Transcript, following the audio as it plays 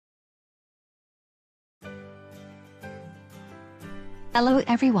Hello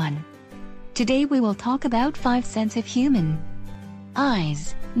everyone. Today we will talk about 5 senses of human.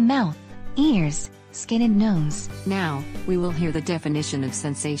 Eyes, mouth, ears, skin and nose. Now, we will hear the definition of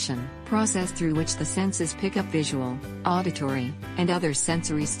sensation, process through which the senses pick up visual, auditory, and other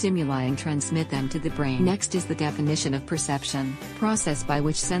sensory stimuli and transmit them to the brain. Next is the definition of perception, process by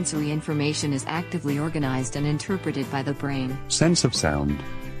which sensory information is actively organized and interpreted by the brain. Sense of sound.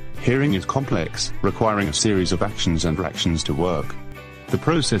 Hearing is complex, requiring a series of actions and reactions to work. The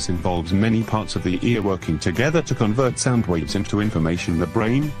process involves many parts of the ear working together to convert sound waves into information the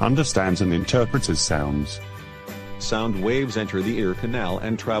brain understands and interprets as sounds. Sound waves enter the ear canal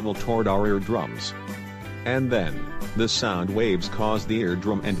and travel toward our eardrums. And then, the sound waves cause the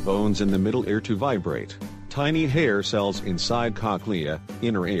eardrum and bones in the middle ear to vibrate. Tiny hair cells inside cochlea,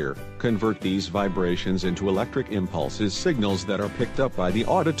 inner ear, convert these vibrations into electric impulses, signals that are picked up by the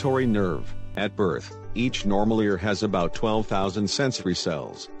auditory nerve. At birth, each normal ear has about 12,000 sensory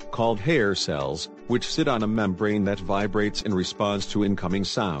cells, called hair cells, which sit on a membrane that vibrates in response to incoming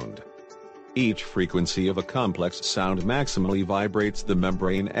sound. Each frequency of a complex sound maximally vibrates the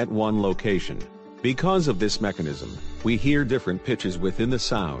membrane at one location. Because of this mechanism, we hear different pitches within the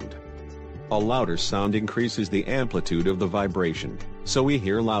sound. A louder sound increases the amplitude of the vibration, so we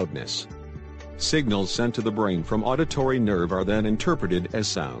hear loudness. Signals sent to the brain from auditory nerve are then interpreted as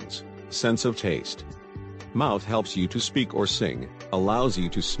sounds. Sense of taste. Mouth helps you to speak or sing, allows you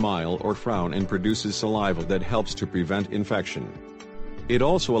to smile or frown, and produces saliva that helps to prevent infection. It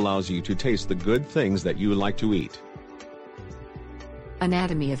also allows you to taste the good things that you like to eat.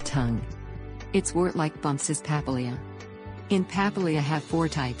 Anatomy of tongue. Its wart-like bumps is papilla. In papilla have 4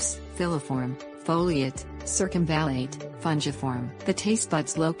 types: filiform, foliate, circumvallate, fungiform. The taste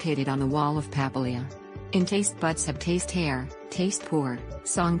buds located on the wall of papilla. In taste buds have taste hair, taste pore,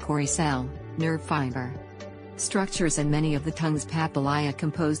 song cell, nerve fiber. Structures in many of the tongue's papillae are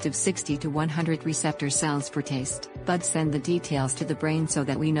composed of 60 to 100 receptor cells for taste. Buds send the details to the brain so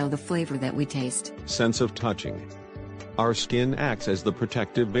that we know the flavor that we taste. Sense of touching. Our skin acts as the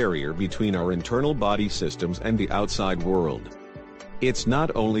protective barrier between our internal body systems and the outside world. It's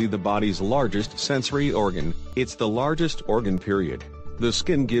not only the body's largest sensory organ, it's the largest organ, period. The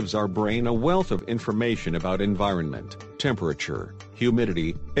skin gives our brain a wealth of information about environment, temperature,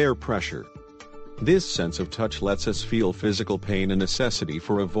 humidity, air pressure. This sense of touch lets us feel physical pain, a necessity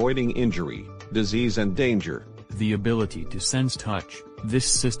for avoiding injury, disease and danger. The ability to sense touch. This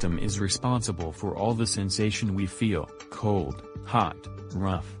system is responsible for all the sensation we feel: cold, hot,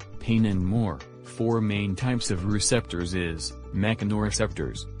 rough, pain and more. 4 main types of receptors is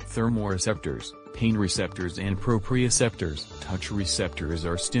mechanoreceptors, thermoreceptors, pain receptors and proprioceptors. Touch receptors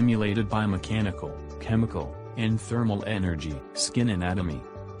are stimulated by mechanical, chemical, and thermal energy. Skin anatomy.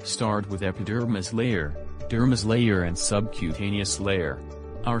 Start with epidermis layer, dermis layer and subcutaneous layer.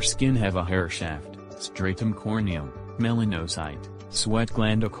 Our skin have a hair shaft, stratum corneum, melanocyte, sweat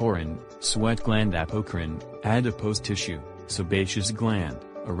gland ocorrin, sweat gland apocrine, adipose tissue, sebaceous gland,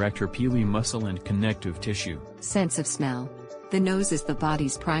 erector pili muscle and connective tissue. Sense of smell. The nose is the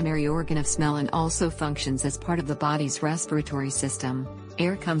body's primary organ of smell and also functions as part of the body's respiratory system.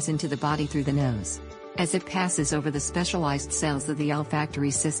 Air comes into the body through the nose. As it passes over the specialized cells of the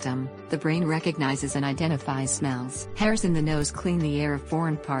olfactory system, the brain recognizes and identifies smells. Hairs in the nose clean the air of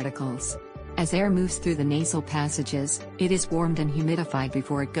foreign particles. As air moves through the nasal passages, it is warmed and humidified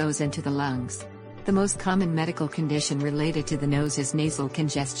before it goes into the lungs. The most common medical condition related to the nose is nasal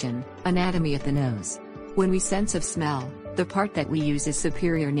congestion. Anatomy of the nose. When we sense of smell, the part that we use is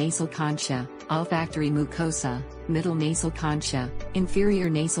superior nasal concha, olfactory mucosa, middle nasal concha, inferior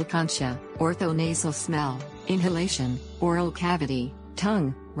nasal concha, orthonasal smell, inhalation, oral cavity,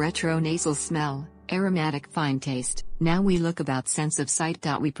 tongue, retronasal smell, aromatic fine taste. Now we look about sense of sight.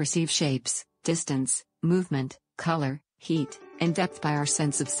 We perceive shapes, distance, movement, color, heat, and depth by our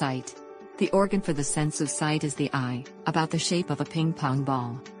sense of sight. The organ for the sense of sight is the eye, about the shape of a ping pong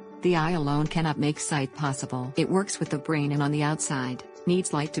ball. The eye alone cannot make sight possible. It works with the brain and on the outside,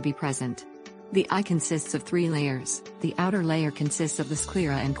 needs light to be present. The eye consists of 3 layers. The outer layer consists of the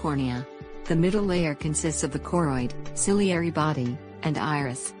sclera and cornea. The middle layer consists of the choroid, ciliary body, and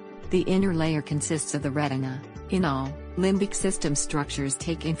iris. The inner layer consists of the retina. In all, limbic system structures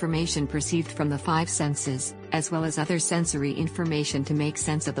take information perceived from the 5 senses, as well as other sensory information to make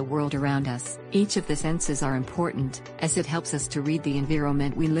sense of the world around us. Each of the senses are important, as it helps us to read the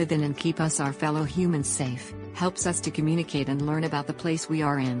environment we live in and keep us our fellow humans safe, helps us to communicate and learn about the place we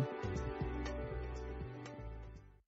are in.